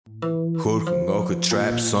Хөрхөн охид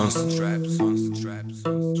trap сонсон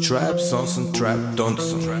trap сонсон trap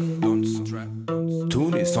донсон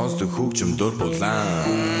түүний сонсдог хөгжим дур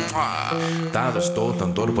булаан дагаж дуулан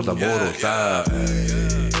дур булаа мууруулаа.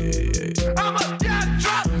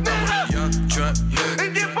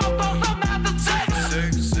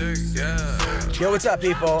 Yo, what's up,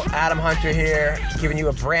 people? Adam Hunter here, giving you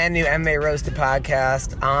a brand new MMA Roasted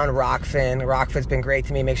podcast on Rockfin. Rockfin's been great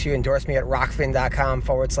to me. Make sure you endorse me at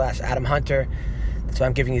rockfin.com/Adam Hunter. That's why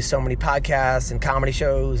I'm giving you so many podcasts and comedy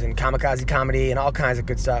shows and kamikaze comedy and all kinds of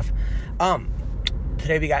good stuff.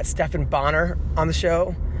 Today we got Stephan Bonnar on the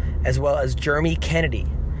show, as well as Jeremy Kennedy.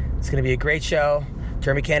 It's going to be a great show.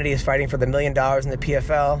 Jeremy Kennedy is fighting for the $1 million in the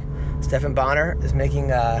PFL. Stephan Bonnar is making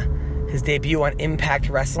his debut on Impact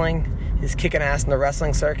Wrestling. He's kicking ass in the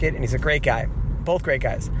wrestling circuit, and he's a great guy. Both great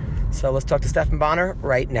guys. So let's talk to Stephan Bonnar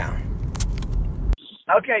right now.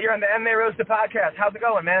 Okay, you're on the MMA Roasted podcast. How's it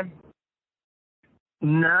going, man?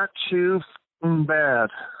 Not too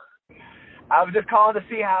bad. I was just calling to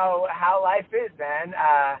see how life is, man.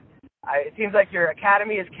 It seems like your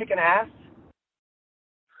academy is kicking ass.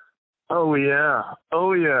 Oh, yeah.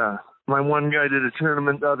 My one guy did a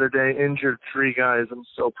tournament the other day, injured 3 guys. I'm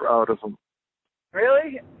so proud of him.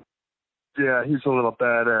 Really? Yeah, he's a little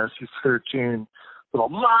badass. He's 13. Little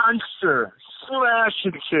monster.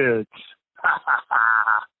 Smashing kids.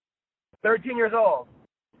 13 years old.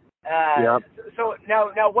 Yep. So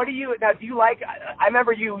now do you like, I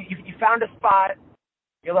remember you found a spot,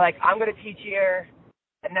 you're like, I'm going to teach here,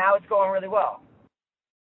 and now it's going really well.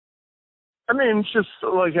 I mean, it's just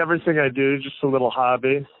like everything I do, just a little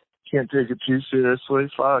hobby. Can't take it too seriously.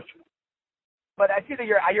 Fuck. But I see that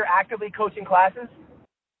you're actively coaching classes?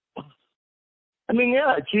 I mean,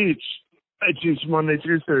 yeah, I teach Monday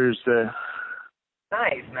through Thursday.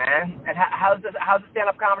 Nice, man. And how's the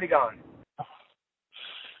stand-up comedy going?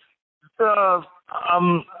 I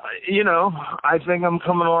think I'm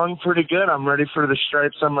coming along pretty good. I'm ready for the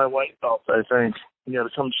stripes on my white belt, I think. You gotta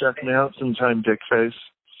come check me out sometime, dickface.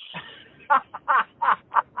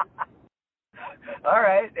 All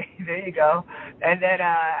right, there you go. And then,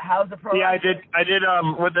 how's the program? Yeah, I did,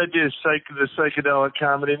 what did I do, the psychedelic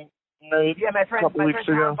comedy night my friend ago.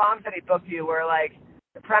 Tom Baum said he booked you, where, like,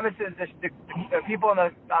 the premise is the people on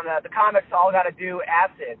the comics all got to do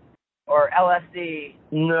acid or LSD.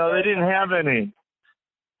 No, they didn't have any.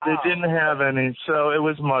 They didn't have any, so it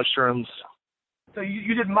was mushrooms. So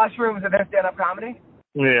you did mushrooms and then stand-up comedy?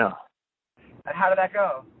 Yeah. And how did that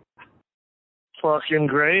go? Fucking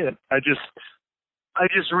great. I just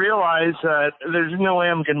realized that there's no way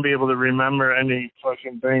I'm going to be able to remember any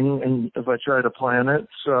fucking thing and if I try to plan it.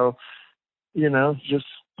 So, just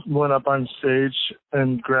went up on stage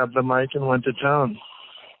and grabbed the mic and went to town.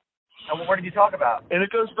 And what did you talk about? And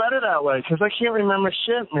it goes better that way because I can't remember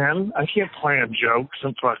shit, man. I can't plan jokes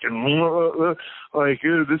and fucking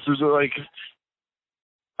this is like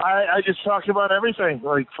I just talked about everything,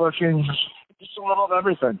 like fucking just a little of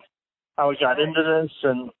everything. How I got into this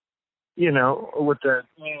and what that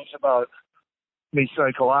means about me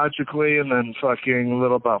psychologically, and then fucking a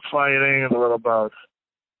little about fighting and a little about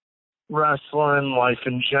wrestling, life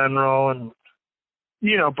in general, and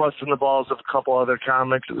busting the balls of a couple other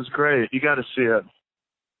comics. It was great. You got to see it.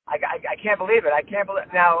 I can't believe it.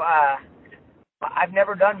 Now, I've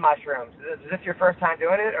never done mushrooms. Is this your first time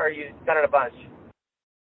doing it, or you done it a bunch?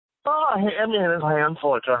 Oh, I mean, a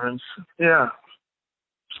handful of times. Yeah.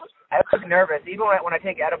 I was nervous. Even when I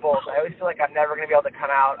take edibles, I always feel like I'm never going to be able to come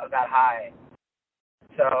out of that high.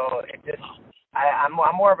 So it just, I'm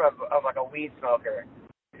more of a weed smoker.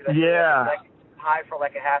 Yeah. Like high for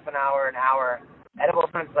like a half an hour.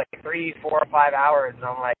 Edibles is like 3, 4, 5 hours, and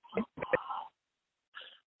I'm like.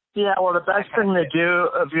 Yeah, well, the best thing to do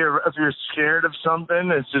if you're scared of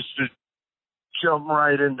something is just to jump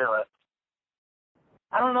right into it.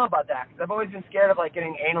 I don't know about that because I've always been scared of like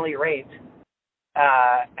getting anally raped.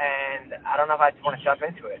 And I don't know if I just want to jump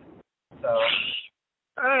into it. So.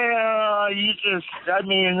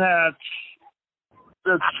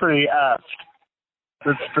 That's pretty apt.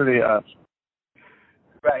 That's pretty apt.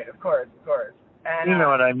 Right, of course. And, you know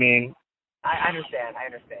what I mean. I understand.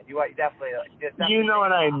 You definitely. You know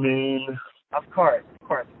what I mean. Of course.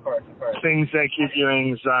 Things that give you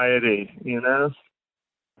anxiety, And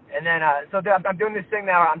then, so I'm doing this thing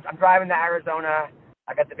now. I'm driving to Arizona.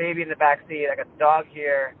 I got the baby in the back seat. I got the dog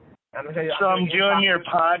here. I'm doing your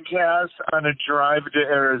podcast on a drive to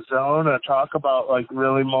Arizona. Talk about like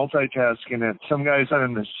really multitasking it. Some guys are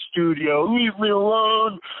in the studio. Leave me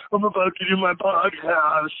alone. I'm about to do my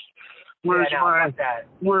podcast. Where's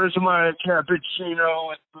my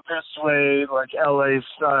cappuccino this way, like LA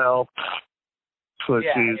style?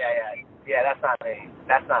 Pussies. Yeah, that's not me.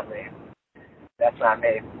 That's not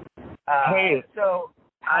me. Hey. So,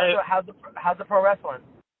 how's the pro wrestling?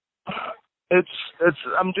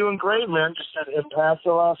 I'm doing great, man. Just at Impact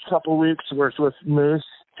the last couple weeks. Worked with Moose,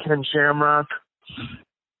 Ken Shamrock.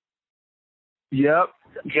 Yep.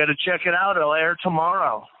 You got to check it out. It'll air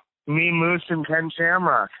tomorrow. Me, Moose, and Ken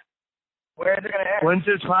Shamrock. Where is it going to air? When's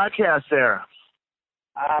this podcast there?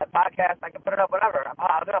 Podcast, I can put it up whenever.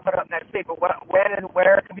 I'm going to put it up next week, but when and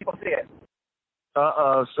where can people see it?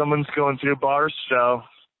 Someone's going through Barstow.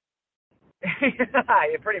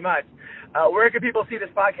 Yeah, pretty much. Where can people see this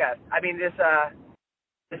podcast? I mean, this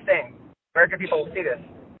thing. Where can people see this?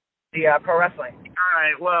 The pro wrestling. All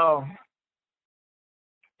right, well,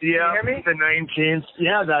 yeah, can you hear me? The 19th.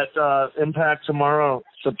 Yeah, that Impact tomorrow,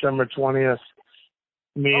 September 20th.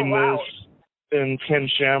 Me, wow. Moose, and Ken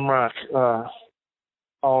Shamrock,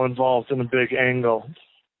 all involved in a big angle.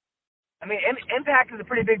 I mean, Impact is a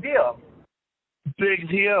pretty big deal. Big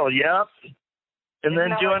deal, yep. And then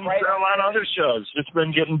doing a lot of other shows. It's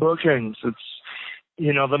been getting bookings. It's,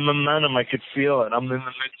 the momentum, I could feel it. I'm in the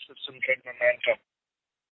midst of some good momentum.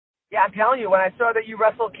 Yeah, I'm telling you, when I saw that you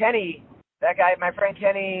wrestled Kenny, that guy, my friend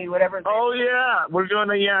Kenny, whatever his name. Oh, yeah. We're going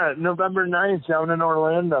to, November 9th down in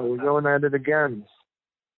Orlando. We're going at it again.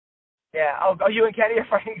 Yeah. Oh, you and Kenny are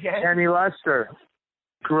fighting again? Kenny Lester,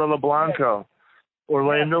 Gorilla Blanco,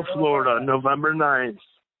 Orlando, Florida, November 9th.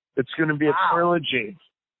 It's going to be a trilogy.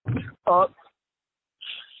 Oh.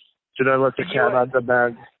 Did I let the cat out the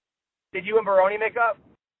bag? Did you and Baroni make up?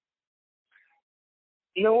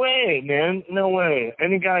 No way, man. No way.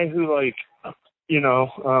 Any guy who, if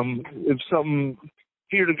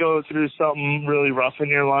you're to go through something really rough in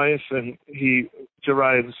your life and he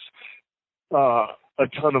derives a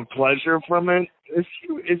ton of pleasure from it, is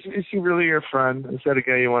he really your friend? Is that a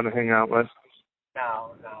guy you want to hang out with?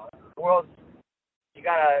 No. The world, you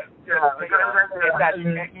gotta, if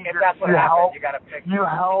that's what happens, you gotta pick. You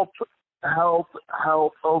help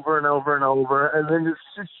over and over and over, and then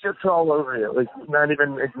it's just all over you, not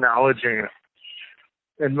even acknowledging it.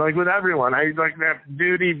 And with everyone, that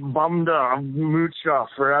duty bummed off, mooched off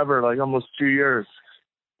forever, almost 2 years.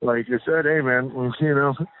 I said, hey man,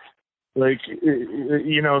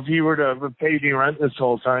 if you were to have paid me rent this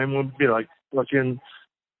whole time, it would be fucking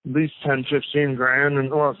at least 10, 15 grand, and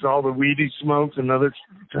it's all the weed he smoked, another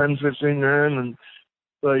 10, 15 grand, and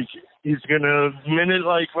he's gonna, minute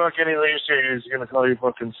fucking he leaves here, he's gonna call you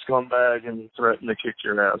fucking scumbag and threaten to kick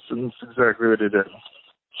your ass, and that's exactly what he did.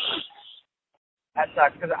 That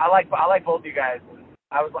sucks, because I like both you guys.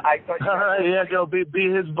 I thought you yeah, go be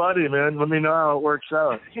his buddy, man. Let me know how it works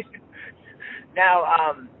out. Now,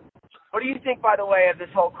 what do you think, by the way, of this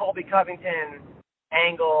whole Colby Covington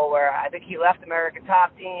angle where I think he left American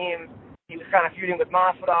Top Team, he was kind of feuding with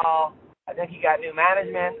Masvidal, I think he got new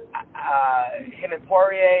management, him and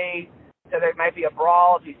Poirier said there might be a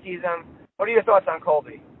brawl if he sees him. What are your thoughts on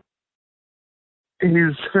Colby?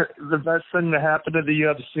 He's the best thing to happen to the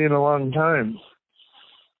UFC in a long time.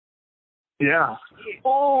 Yeah.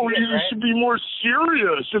 Oh, you should be more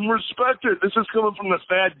serious and respected. This is coming from the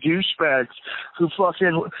fat douchebags who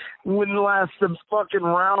fucking wouldn't last a fucking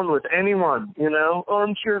round with anyone,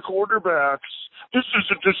 Armchair quarterbacks. This is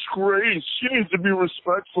a disgrace. You need to be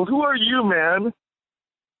respectful. Who are you, man?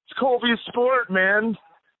 It's Colby's sport, man.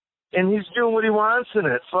 And he's doing what he wants in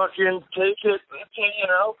it. Fucking take it,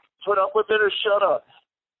 put up with it or shut up.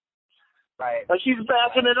 Right. He's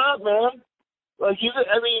backing it up, man.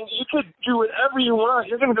 You could do whatever you want.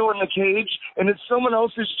 You're going to go in the cage, and it's someone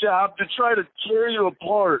else's job to try to tear you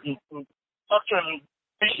apart and fucking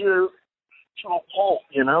beat you to a pulp,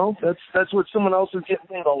 That's what someone else is getting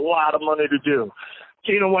paid a lot of money to do.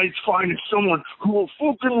 Dana White's finding someone who will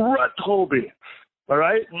fucking wreck Colby, all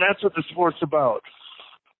right? And that's what the sport's about.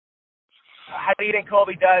 How do you think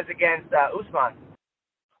Colby does against Usman?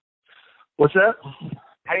 What's that?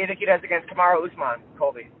 How do you think he does against Kamaru Usman,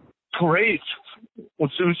 Colby? Great.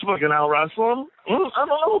 What's Usman going to out-wrestle him? I don't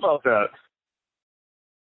know about that.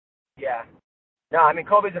 Yeah. No,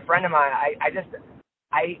 Colby's a friend of mine.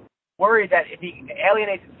 I worry that if he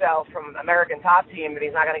alienates himself from American Top Team, that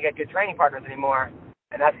he's not going to get good training partners anymore,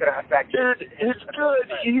 and that's going to affect him. Dude, it's good.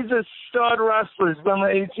 He's a stud wrestler. He's been on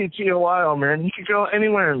the ATT a while, man. He could go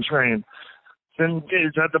anywhere and train. Then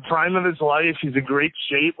he's at the prime of his life. He's in great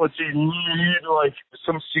shape. What's he need?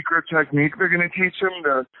 Some secret technique they're going to teach him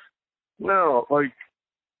to... No,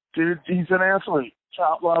 dude, he's an athlete,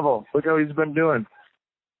 top level. Look how he's been doing.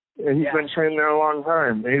 And he's been training there a long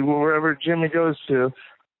time. Wherever Jimmy goes to,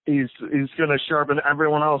 he's going to sharpen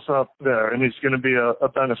everyone else up there, and he's going to be a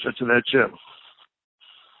benefit to that gym.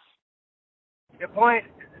 Good point.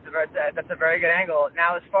 that's a very good angle.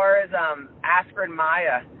 Now, as far as Askren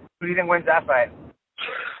Maya, who do you think wins that fight?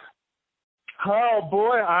 Oh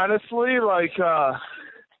boy, honestly, like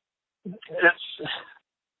it's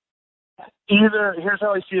either, here's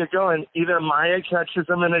how I see it going. Either Maya catches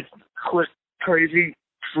him in a quick, crazy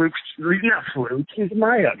fluke. Not fluke. He's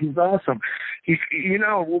Maya. He's awesome.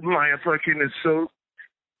 Maya fucking is so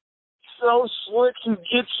slick. He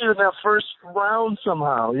gets you in that first round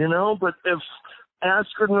somehow, But if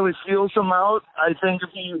Askren really feels him out, I think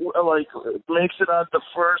if he makes it out the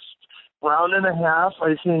first round and a half,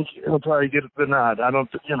 I think he'll probably get the nod. I don't,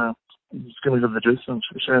 he's going to go the distance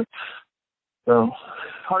for sure. So,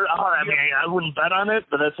 I mean, I wouldn't bet on it,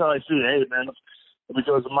 but that's how I see it. Hey, man, if it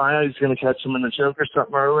goes Maya, he's going to catch him in the choke or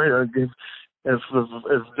something early. Or if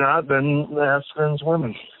not, then Askren's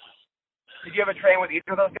winning. Did you ever train with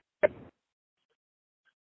either of those guys?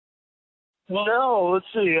 No, let's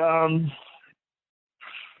see.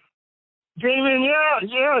 Damien, yeah.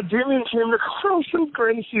 Damien came to Carlson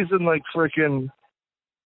Gracies in freaking,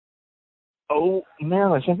 I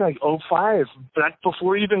think 05, back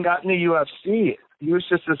before he even got in the UFC. He was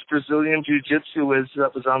just this Brazilian jiu-jitsu whiz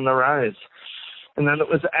that was on the rise. And then it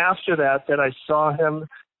was after that I saw him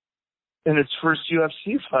in his first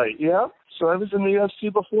UFC fight, yeah. So I was in the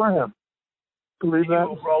UFC before him. Believe that?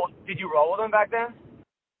 Did you roll with him back then?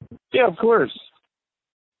 Yeah, of course.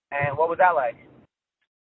 And what was that like?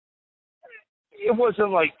 It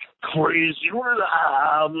wasn't crazy. We were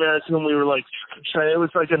when we were trying. It was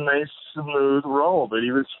a nice smooth roll, but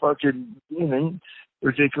he was fucking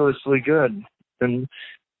ridiculously good. And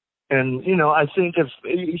I think if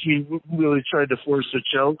he really tried to force a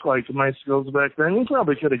choke like my skills back then, he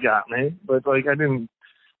probably could have got me. But I didn't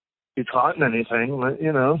get caught in anything. But,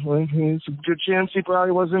 there's a good chance he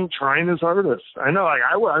probably wasn't trying his hardest. I know,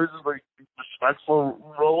 I was respectful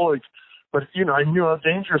roll, but I knew how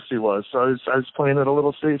dangerous he was, so I was playing it a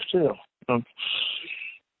little safe too. But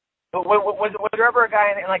was there ever a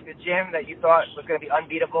guy in the gym that you thought was going to be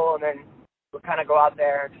unbeatable, and then would kind of go out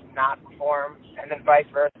there and just not perform, and then vice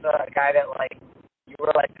versa, a guy that you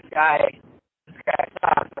were this guy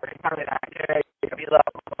sucks, or he's kind of that guy, he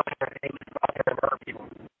loved, and he would go out there and murder people?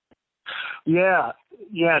 Yeah,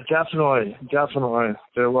 definitely,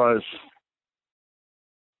 there was,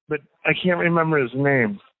 but I can't remember his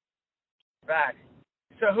name. Back.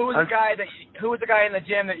 So who was the guy in the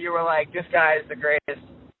gym that you were this guy is the greatest,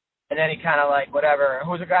 and then he kind of whatever?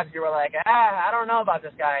 Who was the guy that you were I don't know about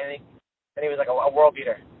this guy, and he was a world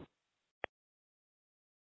beater?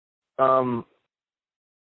 I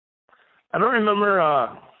don't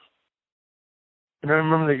remember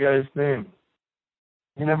the guy's name.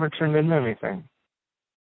 He never turned into anything.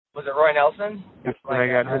 Was it Roy Nelson? I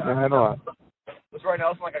got hit in the head a lot. Was Roy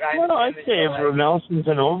Nelson a guy? No, I'd say Roy Nelson's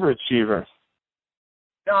an overachiever.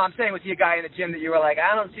 No, I'm saying, was he a guy in the gym that you were I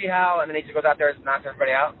don't see how, and then he just goes out there and knocks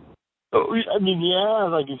everybody out? Oh, I mean, yeah,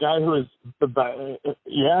 a guy who was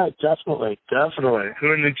yeah, definitely.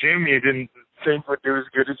 Who in the gym you didn't think would do as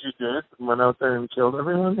good as you did and went out there and killed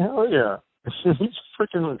everyone? Hell yeah. He's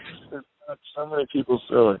freaking, so many people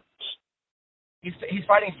silly. He's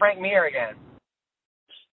fighting Frank Mir again.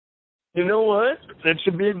 You know what? That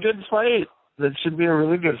should be a good fight. That should be a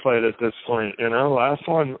really good fight at this point, Last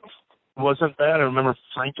one wasn't bad. I remember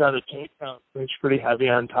Frank got a takedown. He was pretty heavy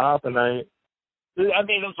on top, and I mean,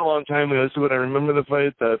 it was a long time ago, so I remember the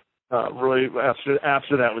fight that Roy,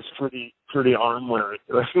 after that, was pretty arm-wearing.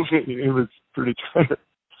 It was pretty tight.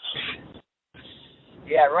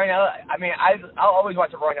 Yeah, Roy Nelson, I mean, I'll always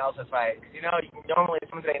watch a Roy Nelson fight. Normally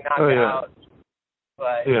someone's getting knocked out.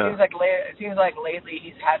 But it seems like lately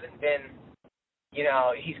he hasn't been,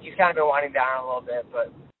 he's kind of been winding down a little bit,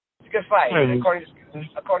 but it's a good fight. According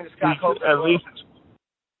to Scott Coker. At least,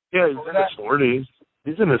 yeah, he's in his 40s.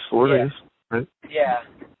 He's in his 40s, right? Yeah,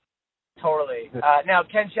 totally. Now,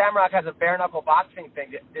 Ken Shamrock has a bare-knuckle boxing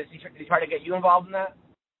thing. Did he try to get you involved in that?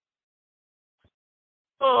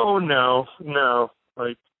 Oh, no.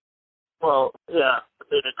 Well, yeah, I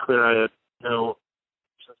made it clear I had no...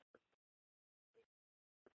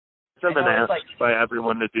 I've been asked by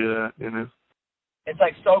everyone to do that, It's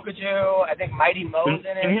Sokoju, I think Mighty Mo's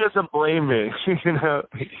in it. And he doesn't blame me,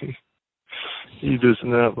 He does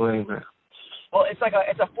not blame me. Well, it's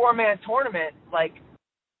a 4-man tournament.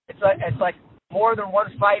 It's more than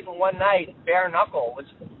one fight in one night, bare knuckle, which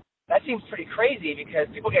that seems pretty crazy because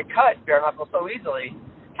people get cut bare knuckle so easily.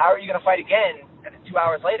 How are you going to fight again 2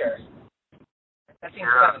 hours later? That seems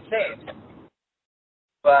kind of insane.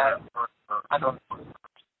 But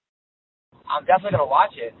I'm definitely going to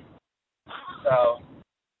watch it. So,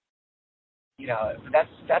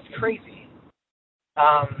 that's crazy.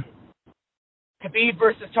 Khabib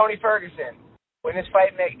versus Tony Ferguson. When this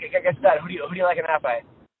fight gets done, who do you like in that fight?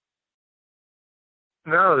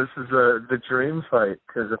 No, this is the dream fight,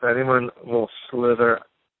 because if anyone will slither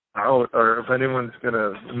out, or if anyone's going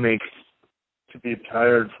to make Khabib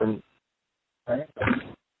tired from...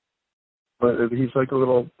 But he's like a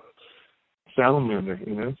little salamander,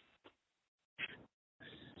 you know?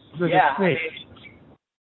 Like I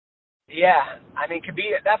mean,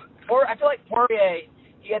 Khabib, I feel like Poirier,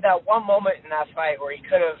 he had that one moment in that fight where he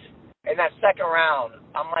could have, in that second round,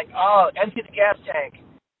 I'm like, oh, empty the gas tank.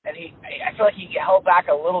 And I feel like he held back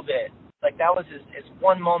a little bit. Like, that was his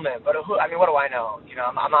one moment. But, what do I know? You know,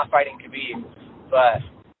 I'm not fighting Khabib. But,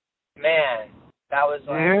 man, that was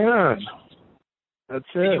like... Yeah. That's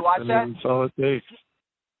it. Did you watch that? That's all it takes.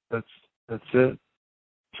 That's it.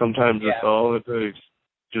 Sometimes that's all it takes.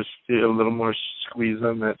 Just get a little more squeeze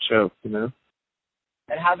on that choke, you know?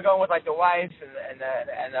 And how's it going with, like, the wife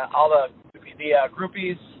and all the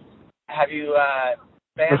groupies? Have you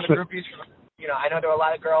banned the groupies from... You know, I know there were a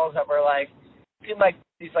lot of girls that were like, seemed like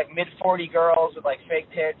these like mid-40 girls with like fake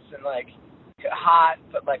tits and like hot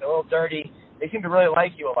but like a little dirty. They seem to really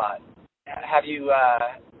like you a lot. Have you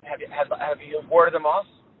warded them off?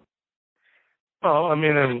 Oh, I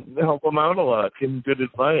mean, I help them out a lot. Give them good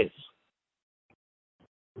advice.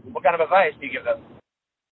 What kind of advice do you give them?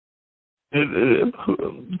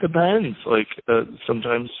 It depends. Like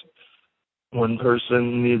sometimes one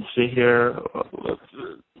person needs to hear.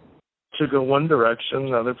 To go one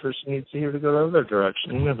direction, the other person needs to hear to go the other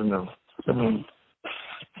direction. You never know. I mean,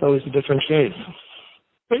 it's always a different case.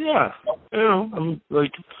 But yeah, you know, I'm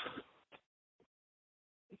like,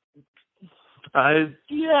 I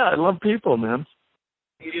love people, man.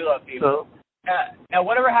 You do love people. So, now,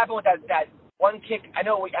 whatever happened with that one kick? I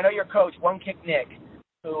know your coach, One Kick Nick,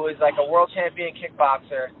 who is like a world champion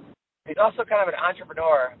kickboxer. He's also kind of an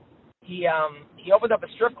entrepreneur. He opened up a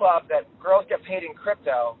strip club that girls get paid in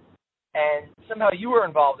crypto. And somehow you were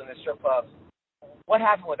involved in the strip club. What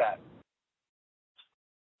happened with that?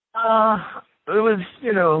 It was,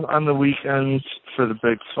 you know, on the weekends for the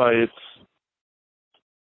big fights.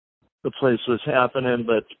 The place was happening,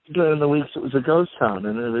 but during the weeks it was a ghost town,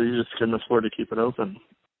 and they just couldn't afford to keep it open.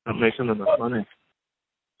 Not making enough money.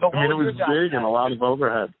 But I mean, it was big and a lot of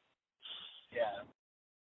overhead. Yeah.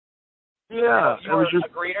 Yeah, I was just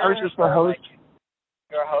a host. Like,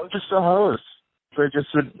 you're a host? Just a host. So I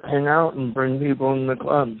just would hang out and bring people in the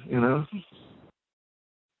club, you know?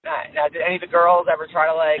 Now, did any of the girls ever try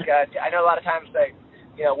to, like, I know a lot of times, like,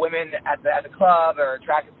 you know, women at the club are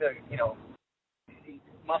attracted to, you know, these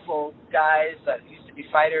muscle guys that used to be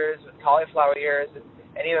fighters with cauliflower ears. Did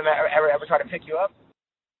any of them ever try to pick you up?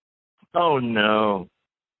 Oh, no.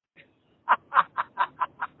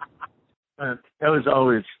 That was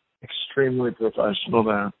always extremely professional,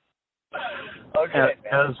 man. Okay.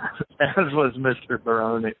 As was Mr.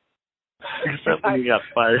 Baroni. Except when he got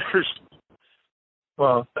fired.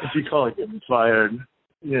 Well, if you call it getting fired,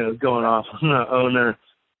 you know, going off on the owner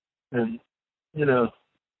and, you know,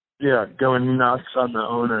 yeah, going nuts on the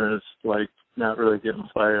owner is like not really getting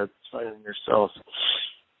fired. It's firing yourself.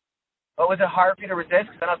 But was it hard for you to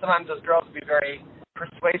resist? Because I know sometimes those girls can be very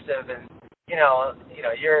persuasive and, you know,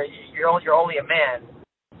 you're only a man.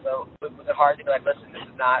 So was it hard to be like, listen, this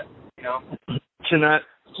is not, you know? To not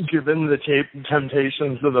give in the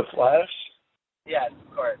temptations of the flesh? Yes,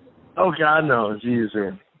 of course. Oh, God, no, it's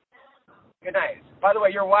easier. Good night. By the way,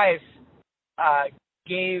 your wife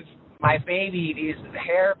gave my baby these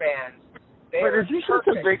hair bands. Wait, is this such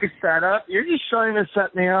a big setup? You're just trying to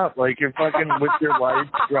set me up, like you're fucking with your wife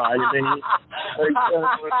driving.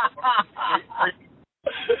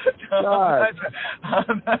 God.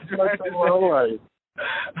 I'm not trying to low light.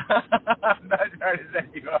 I'm not trying to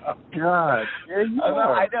set you up. God. Yeah, you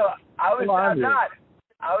are. I know. I'm not.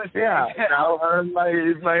 Yeah, now her and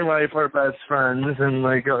my wife are best friends, and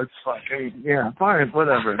like, oh, it's fucking, yeah, fine,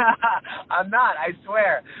 whatever. I'm not, I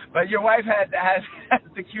swear. But your wife has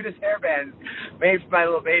the cutest hairbands made for my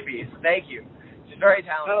little baby. So thank you. She's very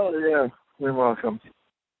talented. Oh, yeah, you're welcome.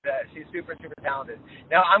 She's super, super talented.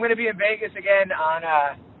 Now, I'm going to be in Vegas again on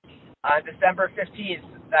December 15th.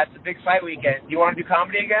 That's a big fight weekend. Do you want to do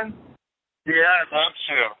comedy again? Yeah, I'd love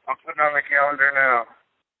to. I'll put it on the calendar now.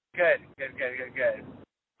 Good.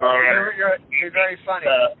 All right. You're very funny.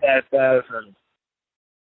 That's awesome.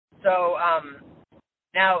 So,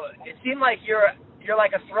 now it seemed like you're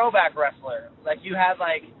like a throwback wrestler. Like you had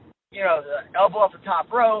like, you know, the elbow off the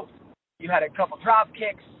top rope. You had a couple drop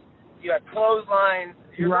kicks. You had clotheslines.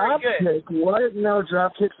 You're drop very good. kick? What? No,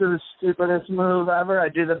 drop kicks are the stupidest move ever. I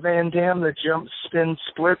do the Van Damme, the jump spin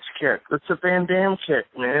splits kick. That's a Van Damme kick,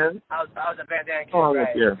 man. I was a Van Damme kick. Oh,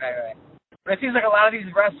 right. But it seems like a lot of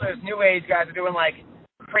these wrestlers, new age guys, are doing like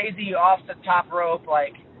crazy off the top rope,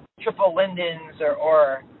 like triple Lindens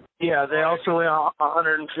or. Yeah, they also weigh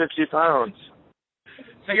 150 pounds.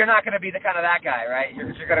 So you're not going to be the kind of that guy, right?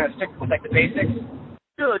 You're going to stick with like the basics.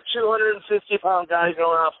 Dude, a 250-pound guy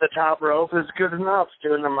going off the top rope is good enough.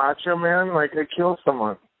 Doing the Macho Man, like, they kill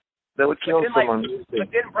someone. That would kill someone.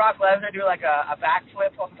 But didn't Brock Lesnar do like a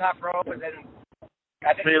backflip off the top rope and then?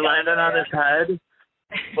 He landed on his head,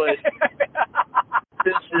 but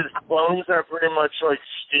since his bones are pretty much like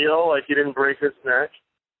steel, like he didn't break his neck.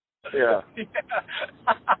 Yeah.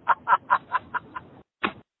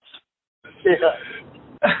 Yeah.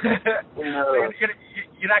 No. So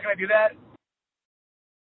you're not going to do that?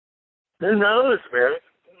 Who knows, man?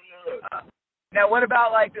 Now, what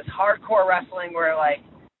about like this hardcore wrestling where like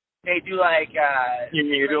they do like you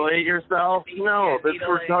mutilate yourself? No, that's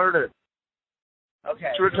retarded.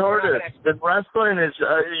 Okay. It's retarded. The wrestling is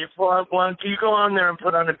you go on there and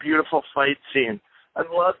put on a beautiful fight scene. I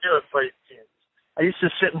love doing fight scenes. I used to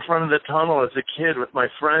sit in front of the tunnel as a kid with my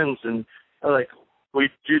friends, and like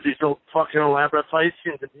we'd do these little fucking elaborate fight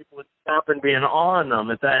scenes, and people would stop and be in awe on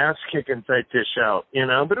them at the ass kicking I'd dish out, you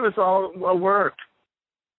know. But it was all work.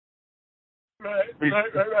 Right.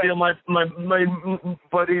 You know, my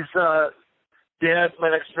buddy's dad, my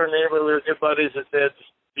next door neighbor, we were good buddies at that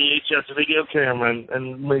VHS video camera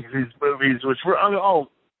and make these movies, which were all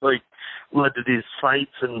like led to these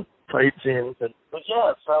fights and fight scenes. But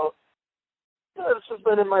yeah, so yeah, this has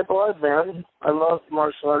been in my blood, man. I love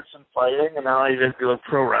martial arts and fighting, and now I even do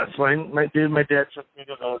pro wrestling. My dad took me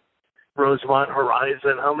to the Rosemont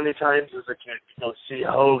Horizon. How many times as a kid to go see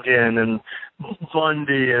Hogan and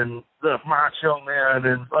Bundy and the Macho Man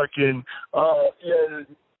and fucking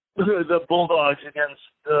the Bulldogs against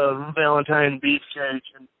Valentine Beefcake.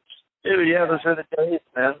 And dude, yeah, those are the days,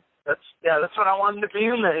 man. That's what I wanted to be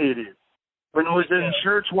in the 80s. When I was in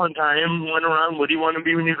church one time, went around, what do you want to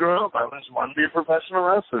be when you grow up? I just want to be a professional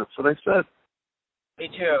wrestler. That's what I said. Me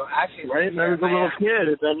too. Actually, right? And I was a little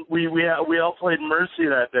kid, and then we all played Mercy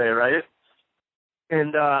that day, right?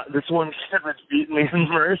 And this one kid was beating me in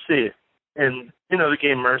Mercy. And you know the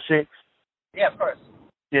game Mercy? Yeah, of course.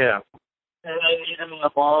 Yeah. And I hit him in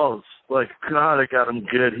the balls. Like, God, I got him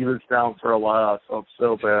good. He was down for a while. I felt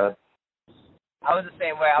so bad. I was the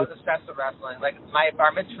same way. I was obsessed with wrestling. Like, my bar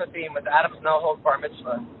mitzvah theme was Adam's No Hold Bar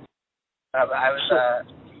Mitzvah. I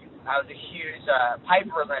was a huge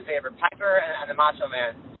Piper was my favorite. Piper and the Macho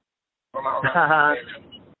Man were my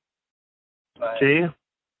favorite. But, see?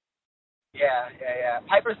 Yeah.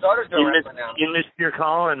 Piper's daughter's doing wrestling now. You missed your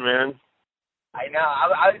calling, man. I know.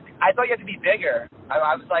 I thought you had to be bigger.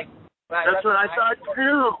 I was like... That's what I thought,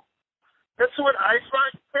 too. That's what I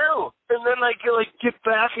thought too. And then like get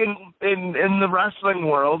back in the wrestling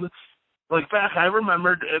world. Like back, I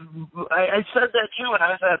remembered. I said that too when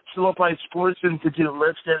I was at Philippi Sports Institute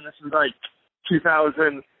Lifton. This was like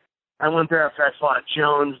 2000. I went there after I fought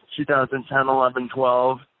Jones, 2010, 11,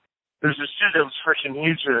 12. There's this dude that was freaking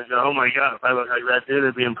huge. And I go, oh my god, if I look like that dude,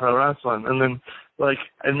 I'd be in pro wrestling. And then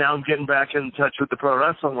and now I'm getting back in touch with the pro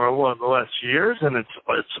wrestling world in the last years, and it's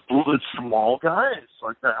small guys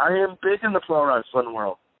like that. I am big in the pro wrestling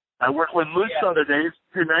world. I worked with Moose the other day,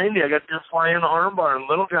 290. I got to do a flying armbar and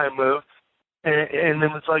little guy move, and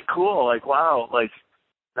it was like cool, like wow, like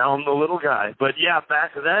now I'm the little guy. But yeah,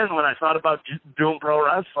 back then when I thought about doing pro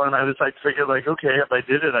wrestling, I was like figured like okay, if I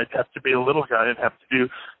did it, I'd have to be a little guy. I'd have to do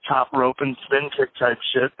top rope and spin kick type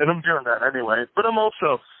shit, and I'm doing that anyway. But I'm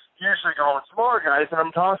also usually going with smaller guys, and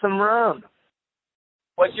I'm tossing them around.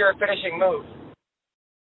 What's your finishing move?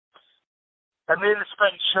 I mean, it's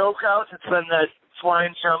been choke outs. It's been that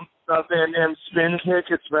flying jump Van Dam spin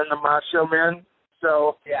kick. It's been the Macho Man.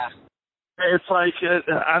 So yeah, it's like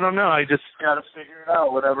I don't know. I just got to figure it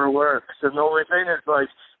out. Whatever works. And the only thing is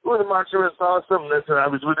like, the Macho is awesome. Listen, I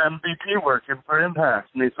was with MVP working for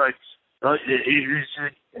Impact, and he's like, I'm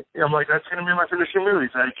like, that's gonna be my finishing move.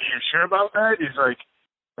 He's like, are you sure about that? He's like,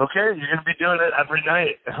 okay, you're going to be doing it every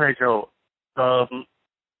night. And I go,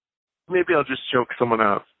 maybe I'll just choke someone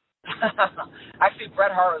out. Actually,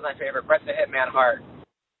 Bret Hart was my favorite. Bret the Hitman Hart.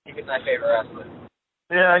 He was my favorite wrestler.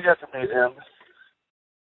 Yeah, I got to meet him.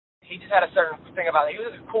 He just had a certain thing about him. He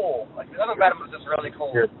was cool. Like, nothing about him was just really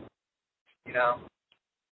cool. Yeah. You know?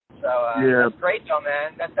 So, that's great, though,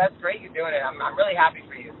 man. That's great you're doing it. I'm really happy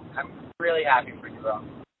for you. I'm really happy for you, bro.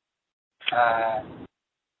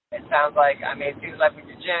 It sounds like, it seems like with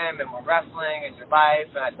your gym and more wrestling and your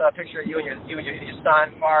life, and I saw a picture of you and your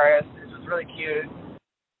son, Forrest. It was really cute.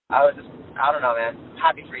 I don't know, man.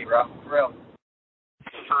 Happy for you, bro. For real.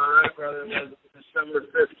 All right, brother. December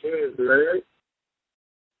 15th, right?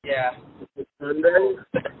 Yeah. Sunday?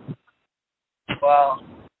 Well,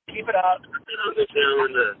 keep it up. On the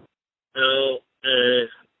calendar. L.A.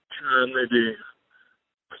 Comedy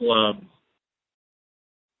Club.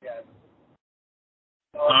 Yes.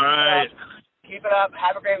 All right. Keep it up.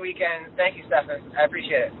 Have a great weekend. Thank you, Stefan. I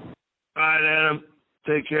appreciate it. All right, Adam.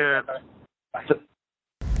 Take care. Bye.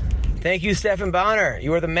 Thank you, Stefan Bonner.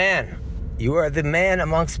 You are the man. You are the man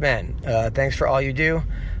amongst men. Thanks for all you do.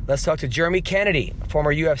 Let's talk to Jeremy Kennedy,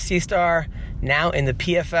 former UFC star, now in the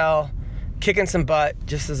PFL, kicking some butt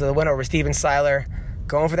just as a win over Steven Siler,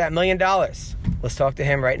 going for that $1 million. Let's talk to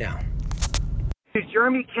him right now.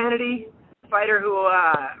 Jeremy Kennedy, fighter who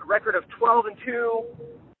record of 12-2,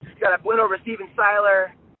 just got a win over Steven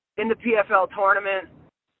Siler in the PFL tournament.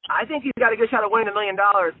 I think he's got a good shot at winning $1 million.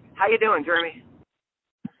 How you doing, Jeremy?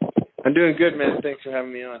 I'm doing good, man. Thanks for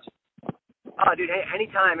having me on. Oh, dude,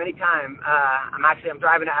 anytime. I'm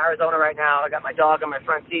driving to Arizona right now. I got my dog on my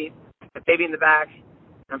front seat, the baby in the back.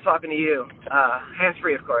 I'm talking to you.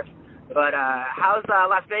 Hands-free, of course. But how's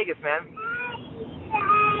Las Vegas, man?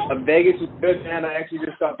 Vegas is good, man. I actually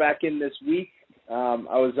just got back in this week.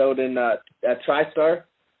 I was out in at TriStar.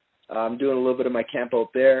 I'm doing a little bit of my camp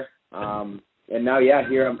out there. And now,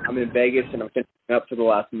 here I'm in Vegas, and I'm finishing up for the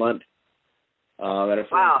last month.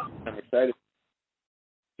 Wow. I'm excited.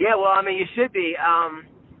 Yeah, well, I mean, you should be.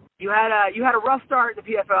 You had a rough start in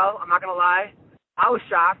the PFL. I'm not gonna lie. I was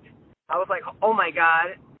shocked. I was like, oh my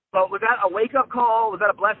God. But was that a wake-up call? Was that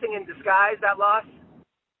a blessing in disguise, that loss?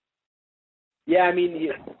 Yeah, I mean,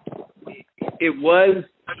 it was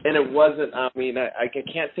and it wasn't. I mean, I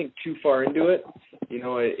can't think too far into it. You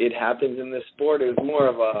know, it happens in this sport. It was more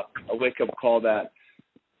of a wake-up call that,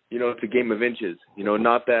 you know, it's a game of inches. You know,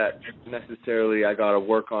 not that necessarily I got to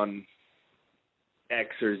work on X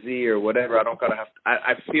or Z or whatever. I don't got to have to,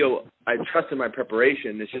 I feel I trust in my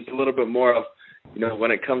preparation. It's just a little bit more of, you know,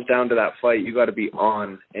 when it comes down to that fight, you got to be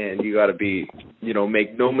on and you got to be, you know,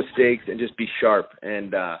 make no mistakes and just be sharp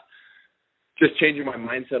and just changing my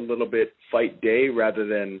mindset a little bit fight day rather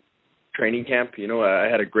than training camp. You know, I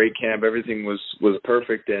had a great camp. Everything was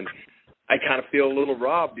perfect and I kind of feel a little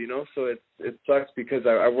robbed, you know, so it sucks because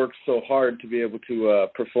I worked so hard to be able to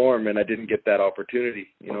perform and I didn't get that opportunity,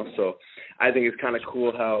 you know, so I think it's kind of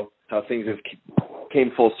cool how things have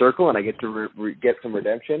came full circle and I get to get some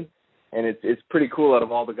redemption and it's pretty cool. Out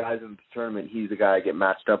of all the guys in the tournament, he's the guy I get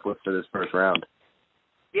matched up with for this first round.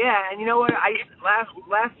 Yeah, and you know what?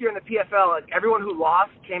 Last year in the PFL, like, everyone who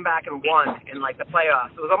lost came back and won in like the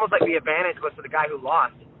playoffs. It was almost like the advantage was for the guy who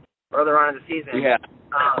lost earlier on in the season. Yeah.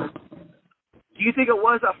 Do you think it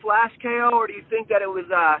was a flash KO, or do you think that it was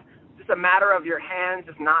just a matter of your hands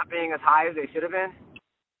just not being as high as they should have been?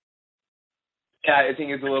 Yeah, I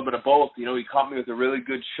think it's a little bit of both. You know, he caught me with a really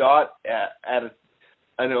good shot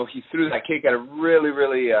I know he threw that kick at a really,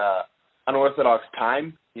 really unorthodox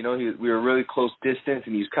time. You know, we were really close distance,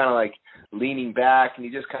 and he was kind of like leaning back, and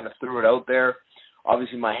he just kind of threw it out there.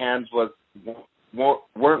 Obviously, my hands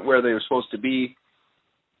weren't where they were supposed to be.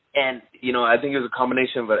 And, you know, I think it was a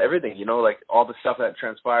combination of everything, you know, like all the stuff that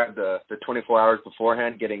transpired the 24 hours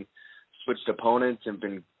beforehand, getting switched opponents and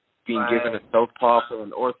being given a southpaw for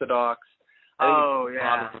an orthodox.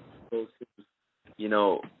 You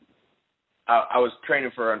know, I was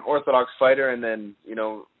training for an orthodox fighter, and then, you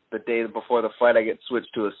know, the day before the fight, I get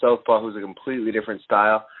switched to a southpaw who's a completely different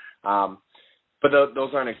style. But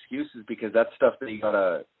those aren't excuses because that's stuff that you got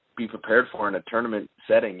to be prepared for in a tournament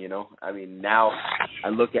setting, you know. I mean, now I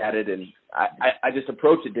look at it and I just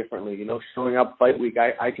approach it differently, you know. Showing up fight week,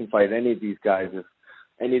 I can fight any of these guys. If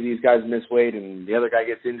any of these guys miss weight and the other guy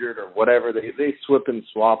gets injured or whatever, they swip and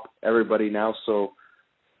swap everybody now. So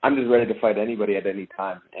I'm just ready to fight anybody at any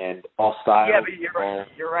time and all styles. Yeah, but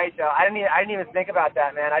you're right, though. I didn't even think about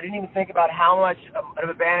that, man. I didn't even think about how much of an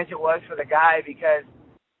advantage it was for the guy because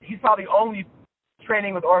he's probably only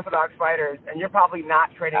training with orthodox fighters, and you're probably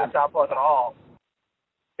not training with southpaws at all.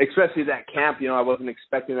 Especially that camp, you know, I wasn't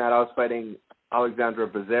expecting that. I was fighting Alexandre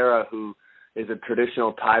Becerra, who is a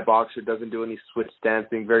traditional Thai boxer, doesn't do any switch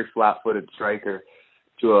dancing, very flat-footed striker,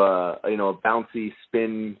 to a bouncy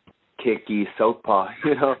spin kicky southpaw,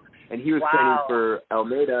 you know. And he was training for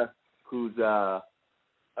Almeida, who's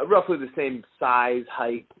roughly the same size,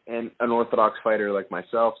 height, and an orthodox fighter like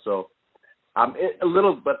myself. So a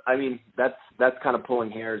little, but I mean, that's kind of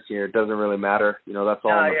pulling hairs here. It doesn't really matter, you know. That's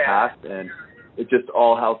all in the past, and it's just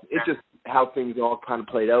how things all kind of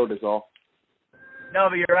played out is all. No,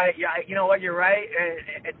 but you're right. Yeah, you know what? You're right.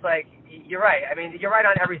 It's like you're right. I mean, you're right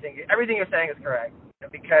on everything. Everything you're saying is correct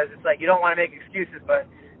because it's like you don't want to make excuses, but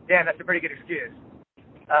damn, that's a pretty good excuse.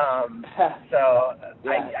 I feel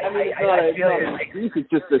it's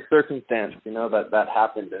just a circumstance, you know, that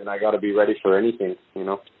happened, and I got to be ready for anything, you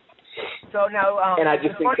know. So now, and I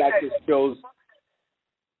just think that just shows.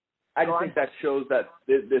 I just think that shows that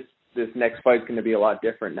this next fight's going to be a lot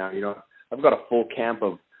different now. You know, I've got a full camp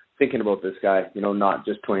of thinking about this guy. You know, not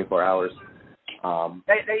just 24 hours. You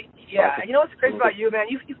know what's crazy about you, man?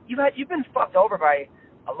 You've been fucked over by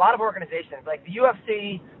a lot of organizations. Like the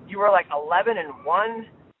UFC, you were like 11-1.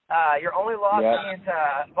 Your only loss being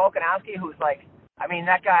to Volkanovski, who's like, I mean,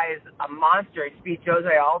 that guy is a monster. He beat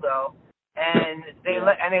Jose Aldo, and they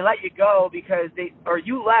let you go because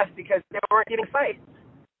you left because they weren't getting fights.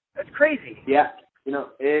 That's crazy. Yeah, you know,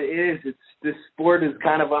 it is. This sport is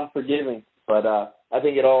kind of unforgiving, but I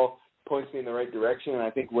think it all points me in the right direction, and I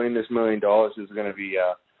think winning this $1 million is going to be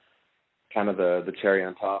kind of the cherry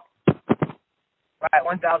on top. Right,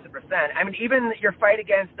 1,000%. I mean, even your fight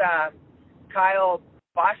against Kyle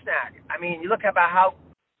Boschnak. I mean, you look about how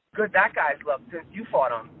good that guy's looked since you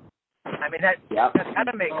fought him. I mean, that's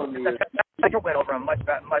gotta make a win over him much,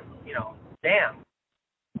 you know. Damn,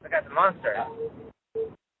 that guy's a monster.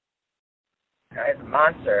 That guy's a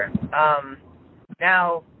monster.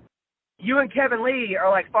 Now, you and Kevin Lee are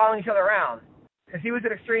like following each other around because he was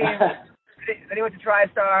at Extreme. Then he went to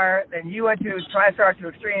TriStar. Then you went to TriStar to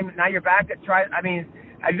Extreme. Now you're back at Tri. I mean,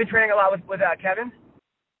 have you been training a lot with Kevin?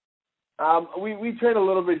 We train a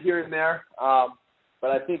little bit here and there,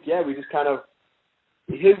 but I think we just kind of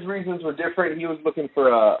his reasons were different. He was looking for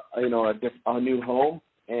a new home,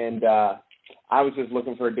 and I was just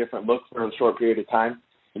looking for a different look for a short period of time.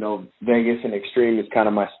 You know, Vegas and Extreme is kind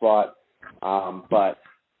of my spot, but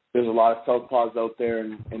there's a lot of southpaws out there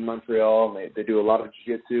in Montreal. They do a lot of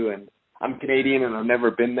jiu-jitsu, and I'm Canadian and I've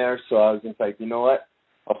never been there, so I was just like, you know what?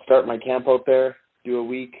 I'll start my camp out there, do a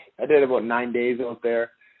week. I did about 9 days out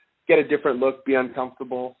there, get a different look, be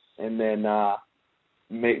uncomfortable, and then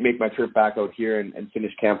make my trip back out here and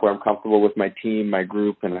finish camp where I'm comfortable with my team, my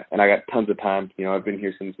group, and I got tons of time. You know, I've been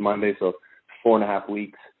here since Monday, so 4.5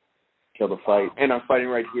 weeks till the fight. And I'm fighting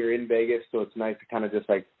right here in Vegas, so it's nice to kind of just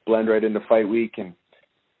like blend right into fight week, and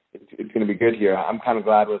it's going to be good here. I'm kind of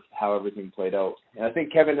glad with how everything played out. And I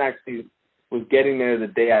think Kevin actually was getting there the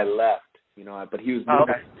day I left, you know, but he was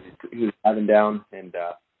he was driving down, and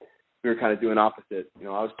we were kind of doing opposite. You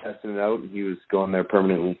know, I was testing it out, and he was going there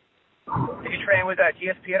permanently. Did you train with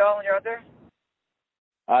GSP at all when you're out there?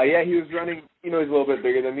 Yeah, he was running. You know, he's a little bit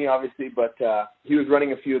bigger than me, obviously, but he was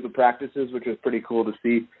running a few of the practices, which was pretty cool to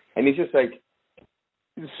see. And he's just like,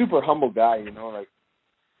 he's a super humble guy, you know, like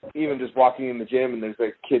even just walking in the gym and there's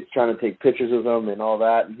like kids trying to take pictures of him and all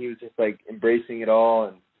that, and he was just like embracing it all,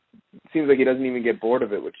 and it seems like he doesn't even get bored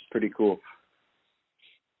of it, which is pretty cool.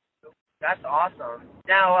 That's awesome.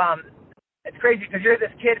 Now, it's crazy because you're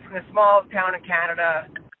this kid from a small town in Canada.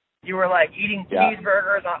 You were like eating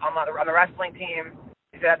cheeseburgers on the wrestling team.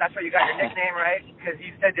 That's where you got your nickname, right? Because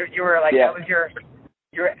you said you were like that was your.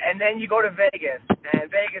 And then you go to Vegas,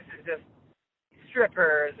 and Vegas is just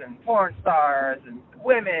strippers and porn stars and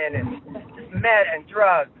women and just and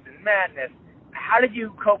drugs and madness. How did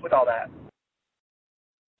you cope with all that?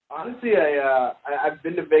 Honestly, I've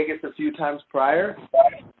been to Vegas a few times prior,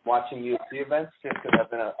 watching UFC events, just because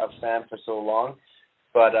I've been a fan for so long.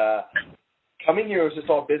 But coming here was just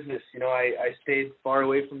all business. You know, I stayed far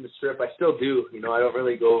away from the Strip. I still do. You know, I don't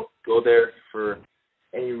really go there for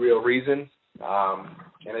any real reason.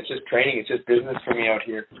 And it's just training. It's just business for me out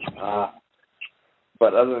here.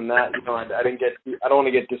 But other than that, you know, I don't want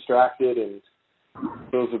to get distracted, and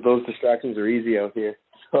those distractions are easy out here.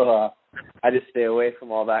 So I just stay away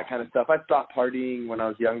from all that kind of stuff. I stopped partying when I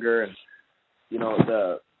was younger, and you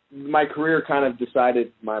know, my career kind of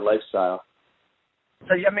decided my lifestyle.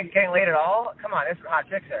 So you haven't been getting laid at all? Come on, there's some hot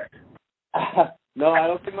chicks there. No, I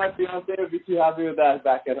don't think my fiance would be too happy with that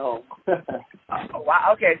back at home.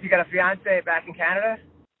 Wow. Okay, so you got a fiance back in Canada?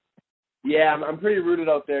 Yeah, I'm pretty rooted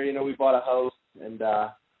out there. You know, we bought a house and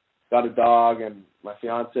got a dog and my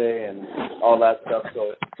fiance and all that stuff.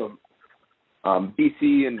 So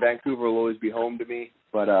BC and Vancouver will always be home to me.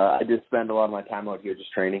 But I just spend a lot of my time out here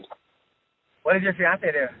just training. What does your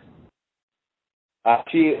fiance do?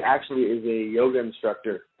 She actually is a yoga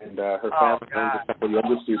instructor, and her family owns a couple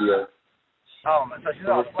yoga studios. Oh, so she's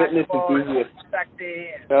all fitness enthusiast.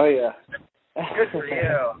 Sexy. Oh, yeah. Good for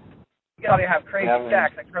you. You probably have crazy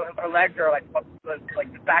sex. Like her legs are like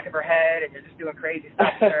the back of her head, and you're just doing crazy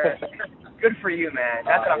stuff with her. Good for you, man.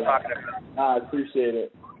 That's what I'm talking about. I appreciate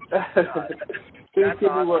it. Things could be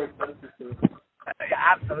worse.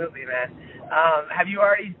 Absolutely, man. Have you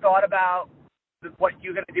already thought about what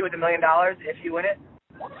you're going to do with $1 million if you win it?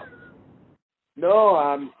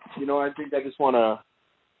 No, you know, I think I just want to,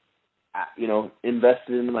 you know, invest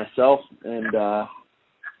it into myself and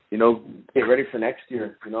get ready for next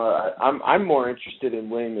year. I'm more interested in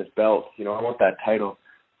winning this belt. I want that title.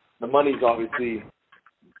 The money's obviously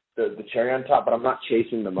the cherry on top, but I'm not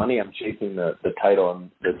chasing the money. I'm chasing the title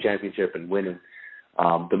and the championship and winning.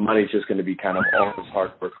 The money's just going to be kind of all this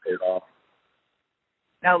hard work paid off.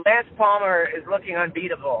 Now, Lance Palmer is looking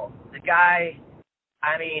unbeatable. The guy,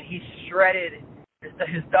 he's shredded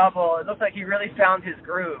his double. It looks like he really found his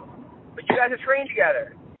groove. But you guys have trained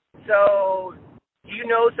together. So do you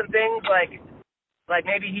know some things like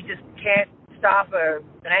maybe he just can't stop an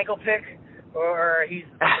ankle pick, or he's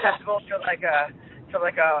susceptible to like a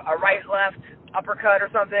right left uppercut or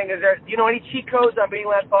something? Do you know any cheat codes on beating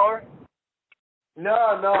Lance Palmer?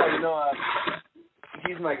 No,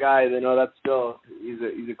 he's my guy. That's still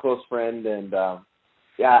he's a close friend, and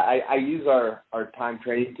I use our time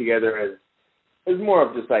training together as more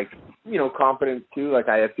of just confidence too.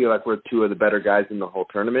 I feel like we're two of the better guys in the whole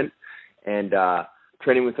tournament, and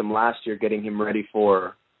training with him last year, getting him ready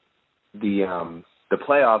for the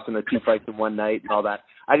playoffs and the 2 fights in one night and all that.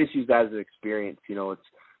 I just use that as an experience.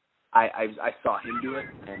 I saw him do it,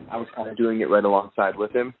 and I was kind of doing it right alongside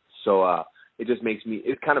with him. So it just makes me.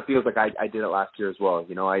 It kind of feels like I did it last year as well.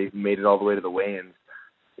 I made it all the way to the weigh-ins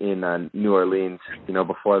in New Orleans.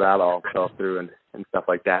 Before that all fell through and stuff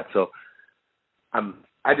like that. So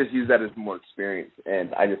I just use that as more experience,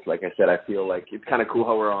 and I just, like I said, I feel like it's kind of cool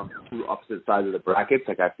how we're on two opposite sides of the brackets.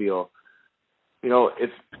 I feel,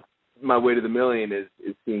 if my way to the million is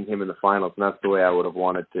seeing him in the finals, and that's the way I would have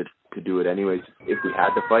wanted to do it anyways. If we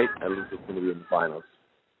had to fight, at least it's going to be in the finals.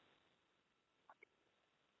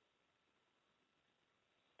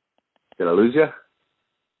 Did I lose you?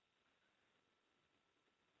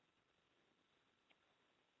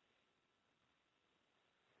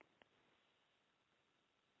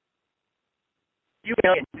 You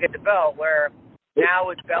get the belt, where now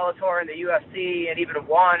with Bellator and the UFC and even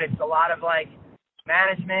ONE, it's a lot of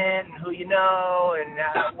management and who you know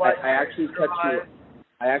and what. I actually cut you.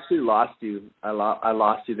 I actually lost you. I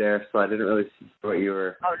lost you there, so I didn't really see what you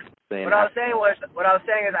were saying. What I was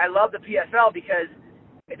saying is I love the PFL because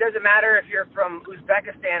it doesn't matter if you're from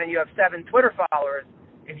Uzbekistan and you have 7 Twitter followers.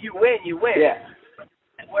 If you win, you win. Yeah.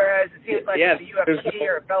 Whereas it seems like the UFC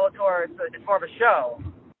or Bellator, it's more of a show.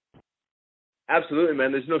 Absolutely,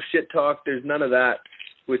 man. There's no shit talk. There's none of that,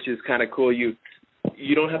 which is kind of cool. You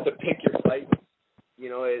don't have to pick your fight.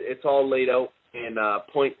 It's all laid out in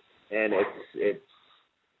points, and it's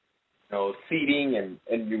seeding,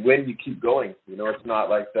 and you win, you keep going. It's not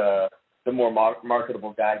like the more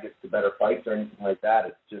marketable guy gets the better fights or anything like that.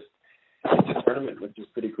 It's just a tournament, which is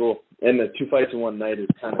pretty cool. And the 2 fights in one night is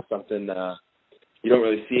kind of something you don't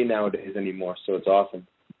really see nowadays anymore, so it's awesome.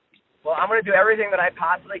 Well, I'm going to do everything that I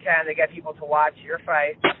possibly can to get people to watch your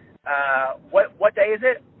fight. What day is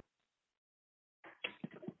it?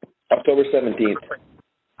 October 17th.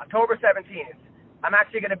 October 17th. I'm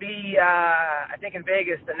actually going to be, I think, in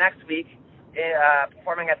Vegas the next week,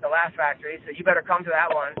 performing at the Laugh Factory. So you better come to that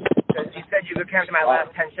one, because you said you would come to my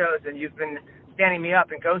last 10 shows, and you've been standing me up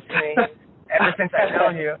and ghosting me ever since I've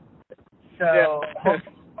known you. So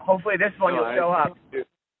hopefully this one you'll show up.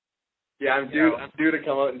 Yeah, I'm due to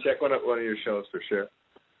come out and check one of your shows for sure.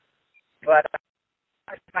 But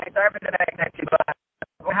sorry for today, but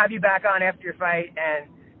we'll have you back on after your fight, and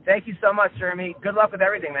thank you so much, Jeremy. Good luck with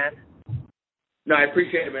everything, man. No, I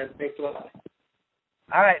appreciate it, man. Thanks a lot.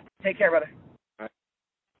 All right. Take care, brother. All right.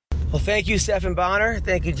 Well, thank you, Stephan Bonnar.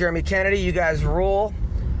 Thank you, Jeremy Kennedy. You guys rule.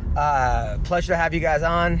 Pleasure to have you guys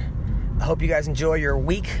on. I hope you guys enjoy your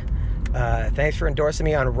week. Thanks for endorsing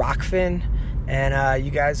me on Rockfin. And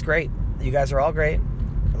you guys, great. You guys are all great.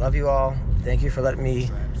 I love you all. Thank you for letting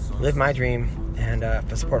me live my dream and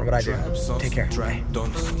for supporting what I do. Take care. Bye.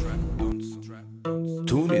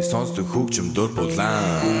 Түүний сонсдог хөгжим дур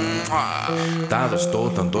булаан. Даадаж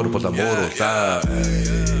дуулан дур булаа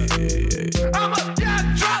мууруулаа.